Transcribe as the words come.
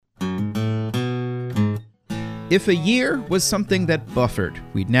If a year was something that buffered,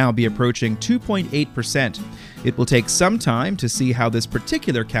 we'd now be approaching 2.8%. It will take some time to see how this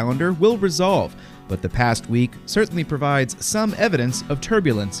particular calendar will resolve, but the past week certainly provides some evidence of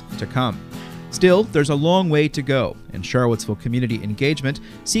turbulence to come. Still, there's a long way to go, and Charlottesville Community Engagement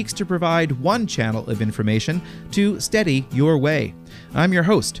seeks to provide one channel of information to steady your way. I'm your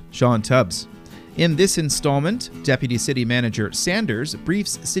host, Sean Tubbs. In this installment, Deputy City Manager Sanders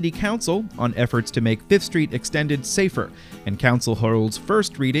briefs City Council on efforts to make 5th Street Extended safer, and Council holds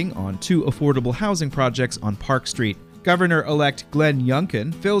first reading on 2 affordable housing projects on Park Street. Governor-elect Glenn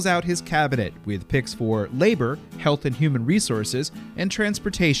Youngkin fills out his cabinet with picks for labor, health and human resources, and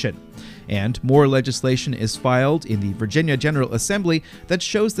transportation. And more legislation is filed in the Virginia General Assembly that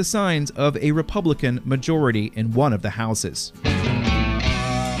shows the signs of a Republican majority in one of the houses.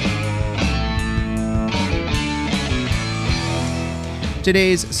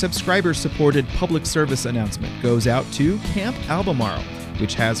 Today's subscriber-supported public service announcement goes out to Camp Albemarle,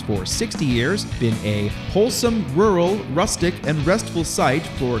 which has for 60 years been a wholesome, rural, rustic, and restful site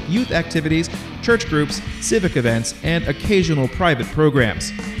for youth activities, church groups, civic events, and occasional private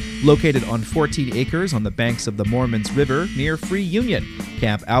programs. Located on 14 acres on the banks of the Mormons River near Free Union,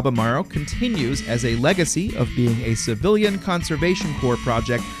 Camp Albemarle continues as a legacy of being a civilian conservation corps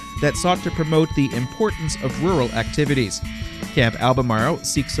project that sought to promote the importance of rural activities. Camp Albemarle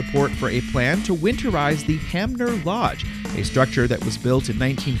seeks support for a plan to winterize the Hamner Lodge, a structure that was built in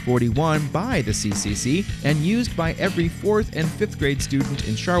 1941 by the CCC and used by every 4th and 5th grade student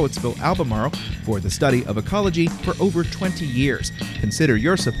in Charlottesville, Albemarle for the study of ecology for over 20 years. Consider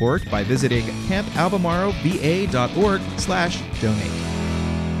your support by visiting campalbemarleva.org/donate.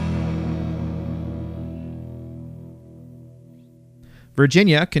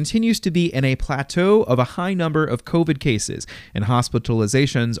 Virginia continues to be in a plateau of a high number of COVID cases, and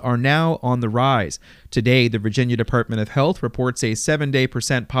hospitalizations are now on the rise. Today, the Virginia Department of Health reports a 7-day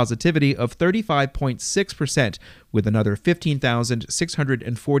percent positivity of 35.6%, with another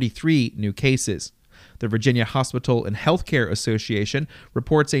 15,643 new cases. The Virginia Hospital and Healthcare Association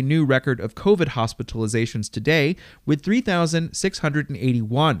reports a new record of COVID hospitalizations today, with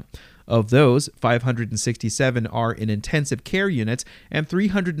 3,681. Of those, 567 are in intensive care units and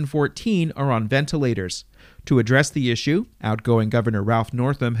 314 are on ventilators. To address the issue, outgoing Governor Ralph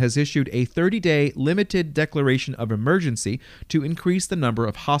Northam has issued a 30-day limited declaration of emergency to increase the number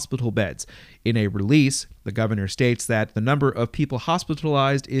of hospital beds. In a release, the governor states that the number of people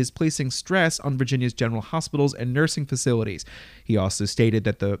hospitalized is placing stress on Virginia's general hospitals and nursing facilities. He also stated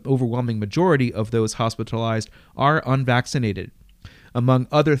that the overwhelming majority of those hospitalized are unvaccinated. Among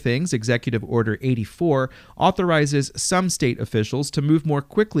other things, Executive Order 84 authorizes some state officials to move more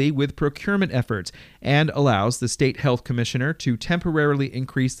quickly with procurement efforts and allows the state health commissioner to temporarily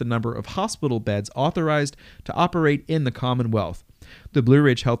increase the number of hospital beds authorized to operate in the Commonwealth. The Blue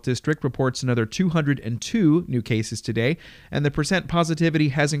Ridge Health District reports another 202 new cases today, and the percent positivity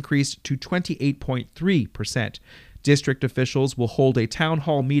has increased to 28.3%. District officials will hold a town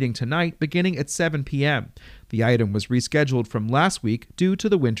hall meeting tonight beginning at 7 p.m. The item was rescheduled from last week due to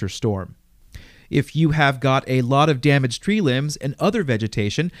the winter storm. If you have got a lot of damaged tree limbs and other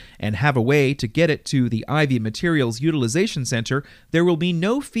vegetation and have a way to get it to the Ivy Materials Utilization Center, there will be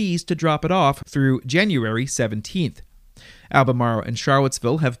no fees to drop it off through January 17th. Albemarle and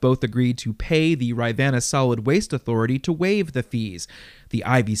Charlottesville have both agreed to pay the Rivanna Solid Waste Authority to waive the fees. The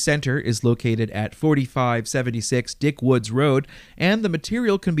Ivy Center is located at 4576 Dick Woods Road, and the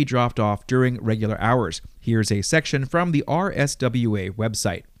material can be dropped off during regular hours. Here's a section from the RSWA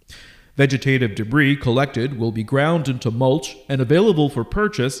website. Vegetative debris collected will be ground into mulch and available for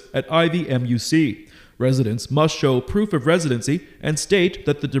purchase at Ivy MUC. Residents must show proof of residency and state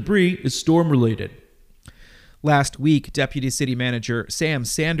that the debris is storm-related. Last week, Deputy City Manager Sam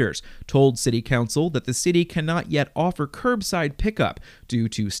Sanders told City Council that the city cannot yet offer curbside pickup due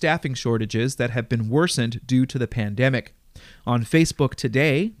to staffing shortages that have been worsened due to the pandemic. On Facebook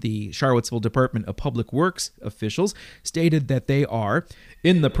today, the Charlottesville Department of Public Works officials stated that they are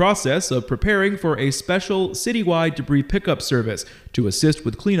in the process of preparing for a special citywide debris pickup service to assist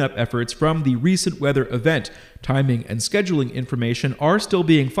with cleanup efforts from the recent weather event. Timing and scheduling information are still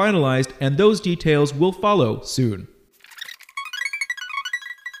being finalized, and those details will follow soon.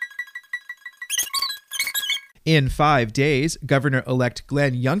 In 5 days, Governor-elect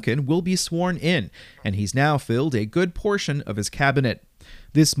Glenn Youngkin will be sworn in, and he's now filled a good portion of his cabinet.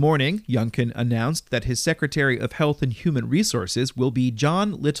 This morning, Youngkin announced that his Secretary of Health and Human Resources will be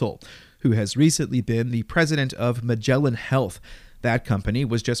John Little, who has recently been the president of Magellan Health. That company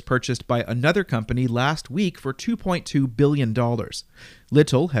was just purchased by another company last week for $2.2 billion.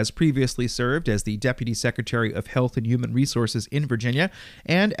 Little has previously served as the Deputy Secretary of Health and Human Resources in Virginia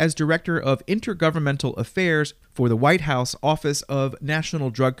and as Director of Intergovernmental Affairs for the White House Office of National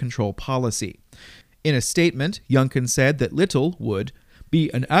Drug Control Policy. In a statement, Youngkin said that Little would be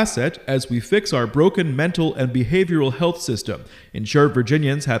an asset as we fix our broken mental and behavioral health system, ensure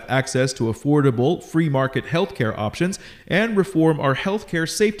Virginians have access to affordable, free market healthcare options, and reform our healthcare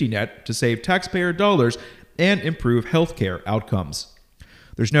safety net to save taxpayer dollars and improve healthcare outcomes.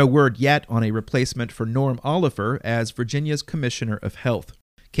 There's no word yet on a replacement for Norm Oliver as Virginia's Commissioner of Health.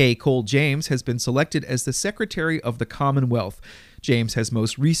 Kay Cole James has been selected as the Secretary of the Commonwealth. James has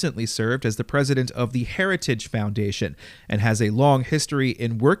most recently served as the president of the Heritage Foundation and has a long history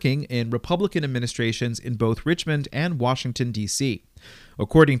in working in Republican administrations in both Richmond and Washington, D.C.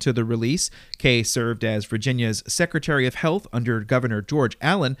 According to the release, Kay served as Virginia's Secretary of Health under Governor George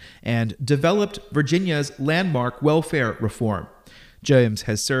Allen and developed Virginia's landmark welfare reform. James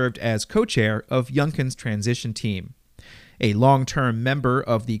has served as co-chair of Youngkin's transition team. A long-term member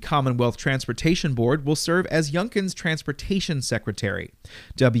of the Commonwealth Transportation Board will serve as Youngkin's Transportation Secretary.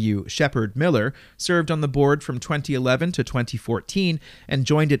 W. Shepard Miller served on the board from 2011 to 2014 and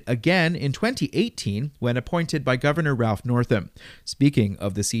joined it again in 2018 when appointed by Governor Ralph Northam. Speaking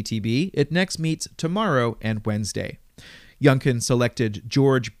of the CTB, it next meets tomorrow and Wednesday. Youngkin selected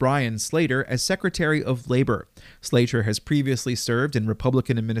George Bryan Slater as Secretary of Labor. Slater has previously served in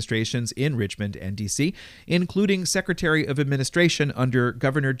Republican administrations in Richmond and D.C., including Secretary of Administration under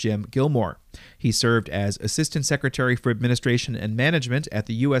Governor Jim Gilmore. He served as Assistant Secretary for Administration and Management at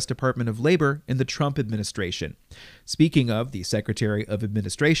the U.S. Department of Labor in the Trump administration. Speaking of the Secretary of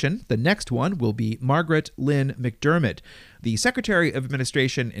Administration, the next one will be Margaret Lynn McDermott. The Secretary of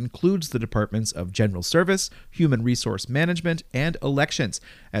Administration includes the departments of General Service, Human Resource Management, and Elections,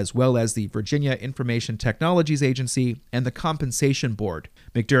 as well as the Virginia Information Technologies Agency and the Compensation Board.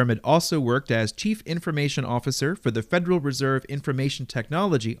 McDermott also worked as Chief Information Officer for the Federal Reserve Information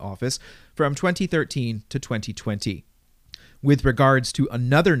Technology Office from 2013 to 2020. With regards to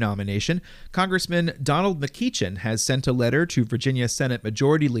another nomination, Congressman Donald McEachin has sent a letter to Virginia Senate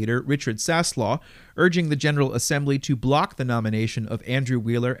Majority Leader Richard Saslaw urging the General Assembly to block the nomination of Andrew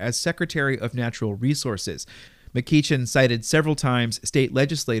Wheeler as Secretary of Natural Resources. McEachin cited several times state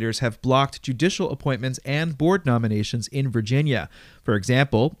legislators have blocked judicial appointments and board nominations in Virginia. For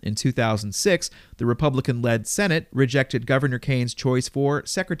example, in 2006, the Republican-led Senate rejected Governor Kane's choice for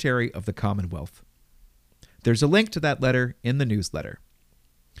Secretary of the Commonwealth. There's a link to that letter in the newsletter.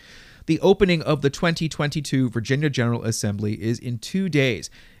 The opening of the 2022 Virginia General Assembly is in 2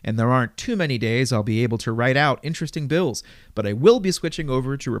 days, and there aren't too many days I'll be able to write out interesting bills, but I will be switching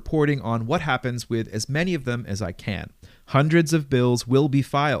over to reporting on what happens with as many of them as I can. Hundreds of bills will be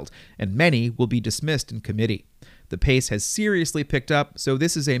filed, and many will be dismissed in committee. The pace has seriously picked up, so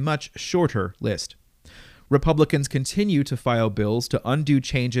this is a much shorter list. Republicans continue to file bills to undo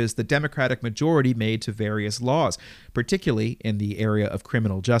changes the Democratic majority made to various laws, particularly in the area of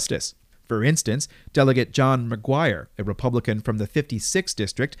criminal justice. For instance, Delegate John McGuire, a Republican from the 56th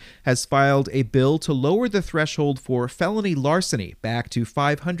District, has filed a bill to lower the threshold for felony larceny back to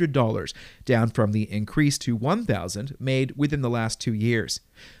 $500, down from the increase to $1,000 made within the last 2 years.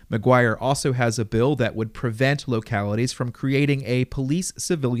 McGuire also has a bill that would prevent localities from creating a police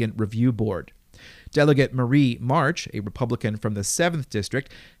civilian review board. Delegate Marie March, a Republican from the 7th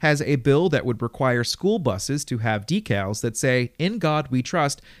District, has a bill that would require school buses to have decals that say, "In God We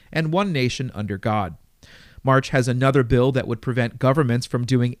Trust" and "One Nation Under God." March has another bill that would prevent governments from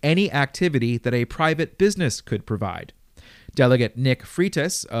doing any activity that a private business could provide. Delegate Nick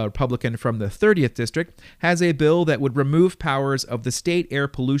Freitas, a Republican from the 30th District, has a bill that would remove powers of the State Air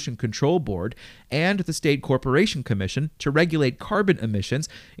Pollution Control Board and the State Corporation Commission to regulate carbon emissions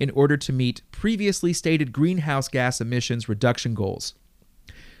in order to meet previously stated greenhouse gas emissions reduction goals.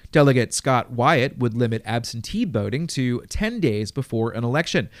 Delegate Scott Wyatt would limit absentee voting to 10 days before an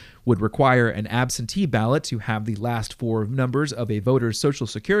election, would require an absentee ballot to have the last 4 numbers of a voter's Social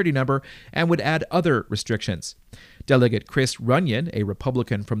Security number, and would add other restrictions. Delegate Chris Runyon, a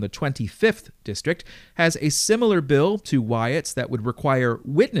Republican from the 25th District, has a similar bill to Wyatt's that would require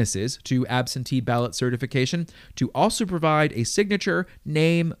witnesses to absentee ballot certification to also provide a signature,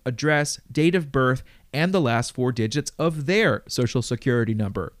 name, address, date of birth, and the last 4 digits of their Social Security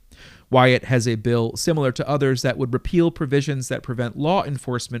number. Wyatt has a bill similar to others that would repeal provisions that prevent law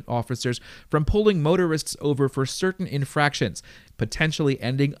enforcement officers from pulling motorists over for certain infractions, potentially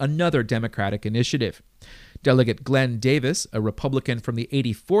ending another Democratic initiative. Delegate Glenn Davis, a Republican from the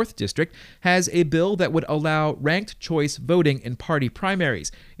 84th District, has a bill that would allow ranked choice voting in party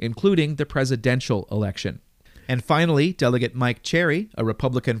primaries, including the presidential election. And finally, Delegate Mike Cherry, a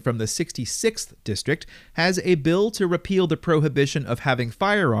Republican from the 66th District, has a bill to repeal the prohibition of having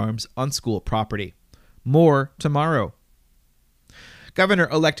firearms on school property. More tomorrow.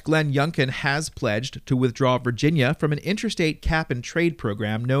 Governor-elect Glenn Youngkin has pledged to withdraw Virginia from an interstate cap-and-trade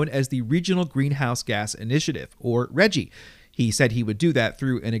program known as the Regional Greenhouse Gas Initiative, or RGGI. He said he would do that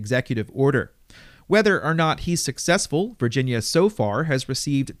through an executive order. Whether or not he's successful, Virginia so far has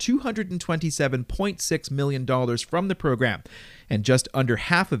received $227.6 million from the program, and just under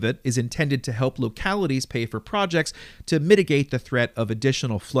half of it is intended to help localities pay for projects to mitigate the threat of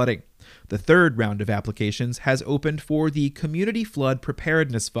additional flooding. The third round of applications has opened for the Community Flood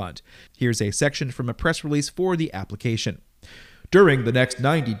Preparedness Fund. Here's a section from a press release for the application. During the next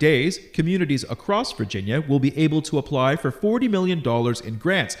 90 days, communities across Virginia will be able to apply for $40 million in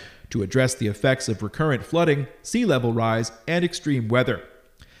grants to address the effects of recurrent flooding, sea level rise, and extreme weather.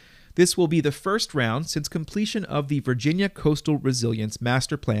 This will be the first round since completion of the Virginia Coastal Resilience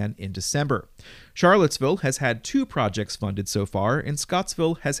Master Plan in December. Charlottesville has had 2 projects funded so far, and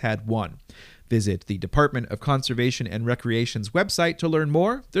Scottsville has had 1. Visit the Department of Conservation and Recreation's website to learn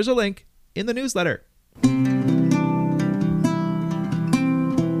more. There's a link in the newsletter.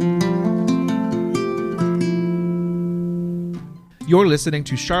 You're listening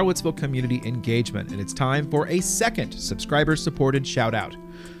to Charlottesville Community Engagement, and it's time for a second subscriber-supported shout-out.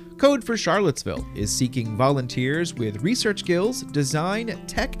 Code for Charlottesville is seeking volunteers with research skills, design,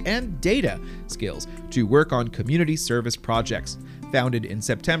 tech, and data skills to work on community service projects. Founded in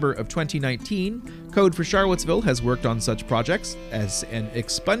September of 2019, Code for Charlottesville has worked on such projects as an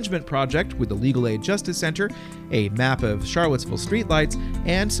expungement project with the Legal Aid Justice Center, a map of Charlottesville streetlights,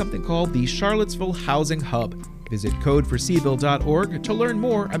 and something called the Charlottesville Housing Hub. Visit codeforcville.org to learn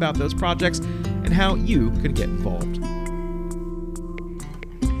more about those projects and how you can get involved.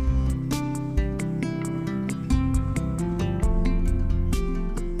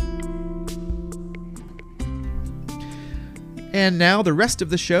 And now the rest of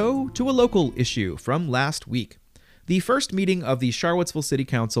the show to a local issue from last week. The first meeting of the Charlottesville City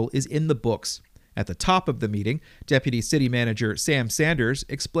Council is in the books. At the top of the meeting, Deputy City Manager Sam Sanders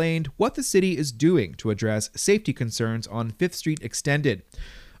explained what the city is doing to address safety concerns on 5th Street Extended.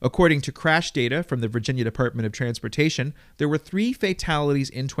 According to crash data from the Virginia Department of Transportation, there were 3 fatalities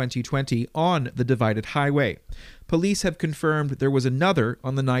in 2020 on the divided highway. Police have confirmed there was another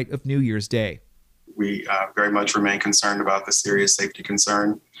on the night of New Year's Day. We very much remain concerned about the serious safety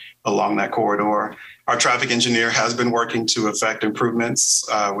concern along that corridor. Our traffic engineer has been working to effect improvements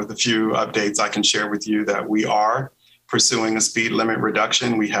with a few updates I can share with you that we are pursuing a speed limit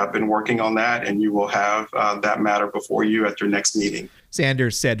reduction. We have been working on that, and you will have that matter before you at your next meeting.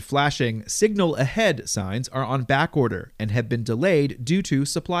 Sanders said flashing signal ahead signs are on back order and have been delayed due to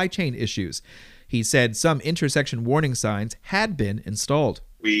supply chain issues. He said some intersection warning signs had been installed.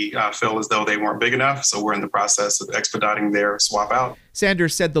 We feel as though they weren't big enough, so we're in the process of expediting their swap out.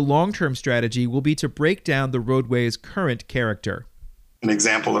 Sanders said the long-term strategy will be to break down the roadway's current character. An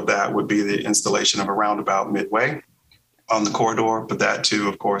example of that would be the installation of a roundabout midway on the corridor, but that too,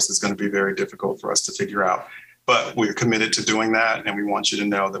 of course, is going to be very difficult for us to figure out. But we're committed to doing that, and we want you to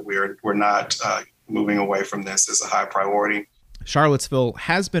know that we're not moving away from this as a high priority. Charlottesville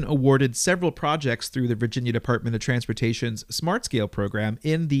has been awarded several projects through the Virginia Department of Transportation's Smart Scale program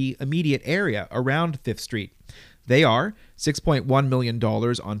in the immediate area around 5th Street. They are $6.1 million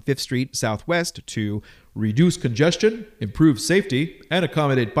on 5th Street Southwest to reduce congestion, improve safety, and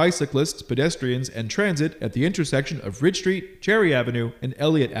accommodate bicyclists, pedestrians, and transit at the intersection of Ridge Street, Cherry Avenue, and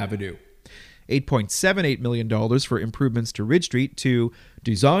Elliott Avenue. $8.78 million for improvements to Ridge Street to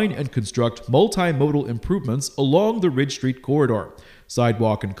design and construct multimodal improvements along the Ridge Street corridor,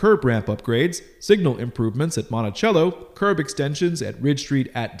 sidewalk and curb ramp upgrades, signal improvements at Monticello, curb extensions at Ridge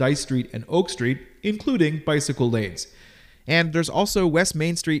Street, at Dice Street, and Oak Street, including bicycle lanes. And there's also West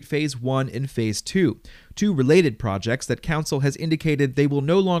Main Street Phase 1 and Phase 2, 2 related projects that Council has indicated they will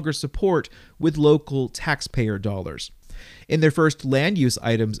no longer support with local taxpayer dollars. In their first land use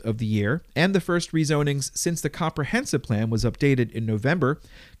items of the year, and the first rezonings since the comprehensive plan was updated in November,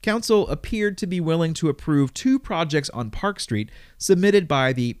 Council appeared to be willing to approve 2 projects on Park Street submitted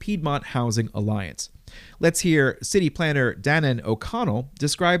by the Piedmont Housing Alliance. Let's hear City Planner Danan O'Connell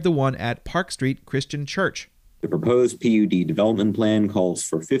describe the one at Park Street Christian Church. The proposed PUD development plan calls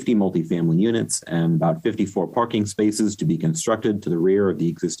for 50 multifamily units and about 54 parking spaces to be constructed to the rear of the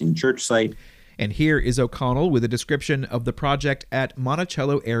existing church site. And here is O'Connell with a description of the project at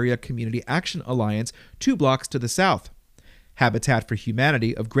Monticello Area Community Action Alliance, 2 blocks to the south. Habitat for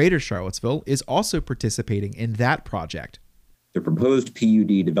Humanity of Greater Charlottesville is also participating in that project. The proposed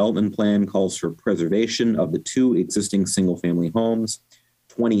PUD development plan calls for preservation of the 2 existing single-family homes,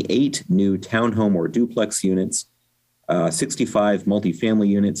 28 new townhome or duplex units, 65 multifamily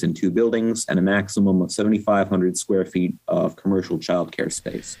units in 2 buildings, and a maximum of 7,500 square feet of commercial childcare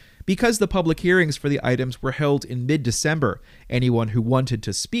space. Because the public hearings for the items were held in mid-December, anyone who wanted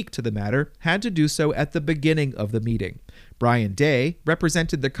to speak to the matter had to do so at the beginning of the meeting. Brian Day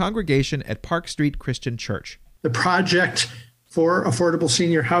represented the congregation at Park Street Christian Church. The project for affordable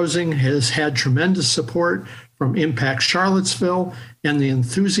senior housing has had tremendous support from Impact Charlottesville and the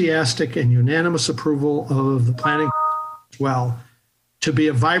enthusiastic and unanimous approval of the planning as well. To be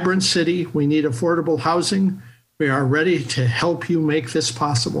a vibrant city, we need affordable housing. We are ready to help you make this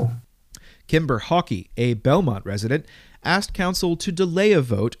possible. Kimber Hawkey, a Belmont resident, asked council to delay a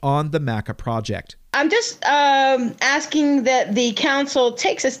vote on the MACA project. I'm just asking that the council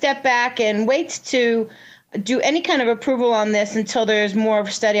takes a step back and waits to do any kind of approval on this until there's more of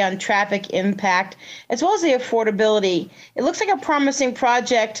a study on traffic impact, as well as the affordability. It looks like a promising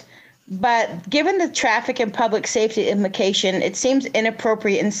project, but given the traffic and public safety implication, it seems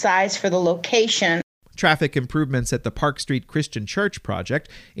inappropriate in size for the location. Traffic improvements at the Park Street Christian Church project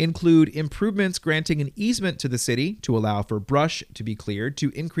include improvements granting an easement to the city to allow for brush to be cleared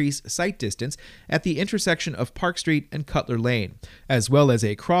to increase sight distance at the intersection of Park Street and Cutler Lane, as well as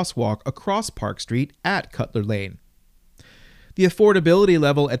a crosswalk across Park Street at Cutler Lane. The affordability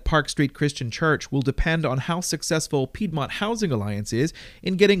level at Park Street Christian Church will depend on how successful Piedmont Housing Alliance is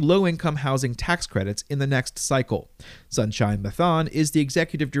in getting low-income housing tax credits in the next cycle. Sunshine Mathon is the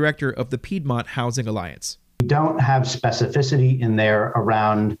executive director of the Piedmont Housing Alliance. We don't have specificity in there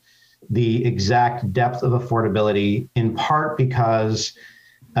around the exact depth of affordability, in part because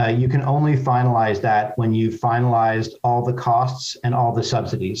you can only finalize that when you've finalized all the costs and all the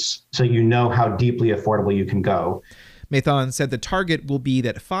subsidies, so you know how deeply affordable you can go. Mathon said the target will be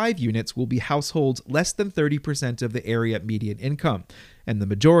that 5 units will be households less than 30% of the area median income, and the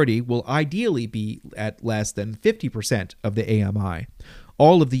majority will ideally be at less than 50% of the AMI.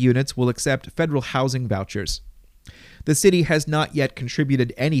 All of the units will accept federal housing vouchers. The city has not yet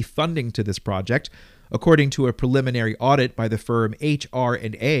contributed any funding to this project. According to a preliminary audit by the firm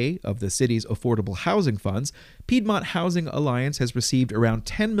HR&A of the city's affordable housing funds, Piedmont Housing Alliance has received around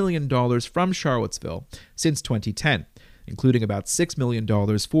 $10 million from Charlottesville since 2010, including about $6 million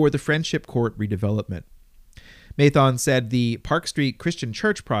for the Friendship Court redevelopment. Mathon said the Park Street Christian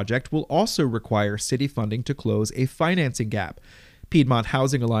Church project will also require city funding to close a financing gap. Piedmont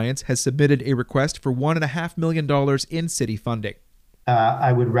Housing Alliance has submitted a request for $1.5 million in city funding.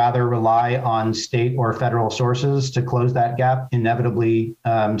 I would rather rely on state or federal sources to close that gap. Inevitably,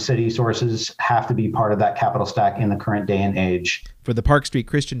 city sources have to be part of that capital stack in the current day and age. For the Park Street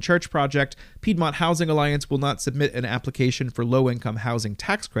Christian Church project, Piedmont Housing Alliance will not submit an application for low-income housing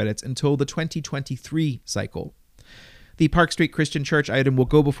tax credits until the 2023 cycle. The Park Street Christian Church item will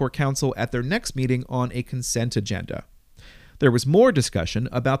go before council at their next meeting on a consent agenda. There was more discussion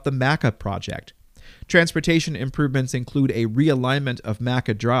about the MACA project. Transportation improvements include a realignment of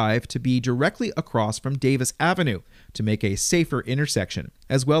MACA Drive to be directly across from Davis Avenue to make a safer intersection,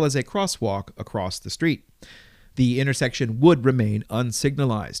 as well as a crosswalk across the street. The intersection would remain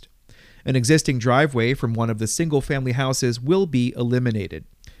unsignalized. An existing driveway from one of the single-family houses will be eliminated.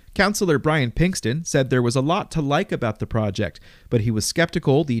 Councillor Brian Pinkston said there was a lot to like about the project, but he was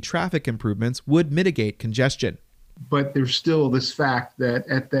skeptical the traffic improvements would mitigate congestion. But there's still this fact that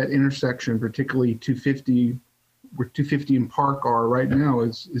at that intersection, particularly 250, where 250 and Park are right now,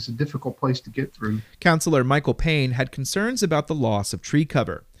 is a difficult place to get through. Councillor Michael Payne had concerns about the loss of tree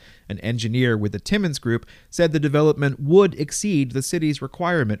cover. An engineer with the Timmins Group said the development would exceed the city's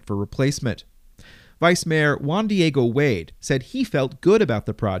requirement for replacement. Vice Mayor Juan Diego Wade said he felt good about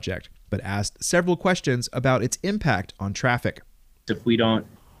the project, but asked several questions about its impact on traffic. If we don't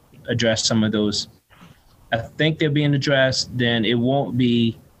address some of those, I think they're being addressed, then it won't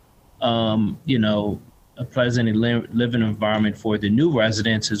be, a pleasant living environment for the new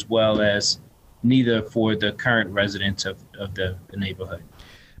residents, as well as neither for the current residents of the neighborhood.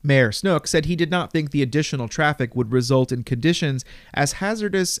 Mayor Snook said he did not think the additional traffic would result in conditions as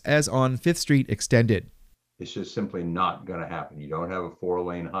hazardous as on 5th Street Extended. It's just simply not going to happen. You don't have a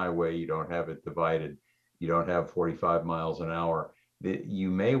 4-lane highway. You don't have it divided. You don't have 45 miles an hour. You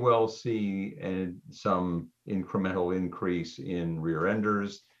may well see some incremental increase in rear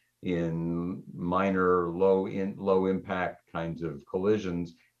enders, in minor low impact kinds of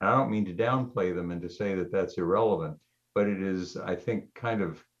collisions, And I don't mean to downplay them and to say that that's irrelevant, but it is, I think, kind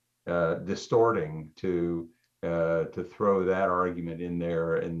of distorting to throw that argument in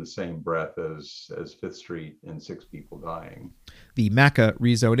there in the same breath as Fifth Street and 6 people dying. The MACA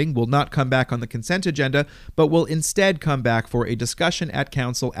rezoning will not come back on the consent agenda, but will instead come back for a discussion at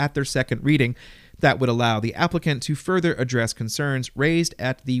council at their second reading that would allow the applicant to further address concerns raised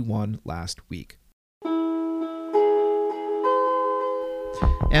at the one last week.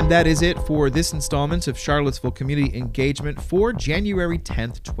 And that is it for this installment of Charlottesville Community Engagement for January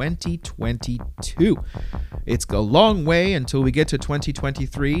 10th, 2022. It's a long way until we get to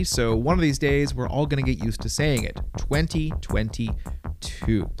 2023, so one of these days we're all going to get used to saying it.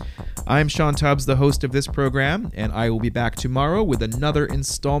 2022. I'm Sean Tubbs, the host of this program, and I will be back tomorrow with another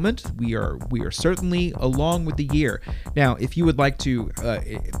installment. We are certainly along with the year. Now, if you would like to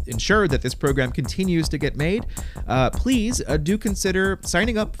ensure that this program continues to get made, please do consider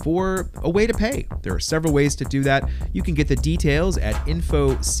signing up for a way to pay. There are several ways to do that. You can get the details at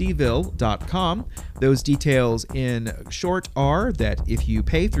infocville.com. Those details in short are that if you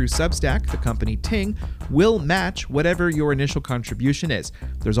pay through Substack, the company Ting will match whatever your initial contribution is.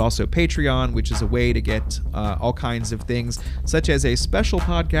 There's also Patreon, which is a way to get all kinds of things, such as a special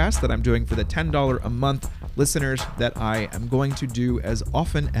podcast that I'm doing for the $10 a month listeners that I am going to do as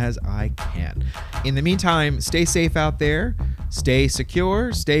often as I can. In the meantime, stay safe out there, stay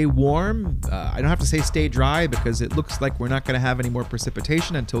secure, stay warm. I don't have to say stay dry because it looks like we're not going to have any more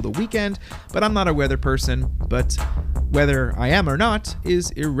precipitation until the weekend, but I'm not a weather person, but whether I am or not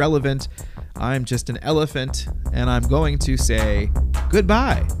is irrelevant. I'm just an elephant, and I'm going to say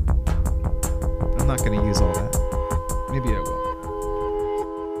goodbye. I'm not going to use all that. Maybe I will.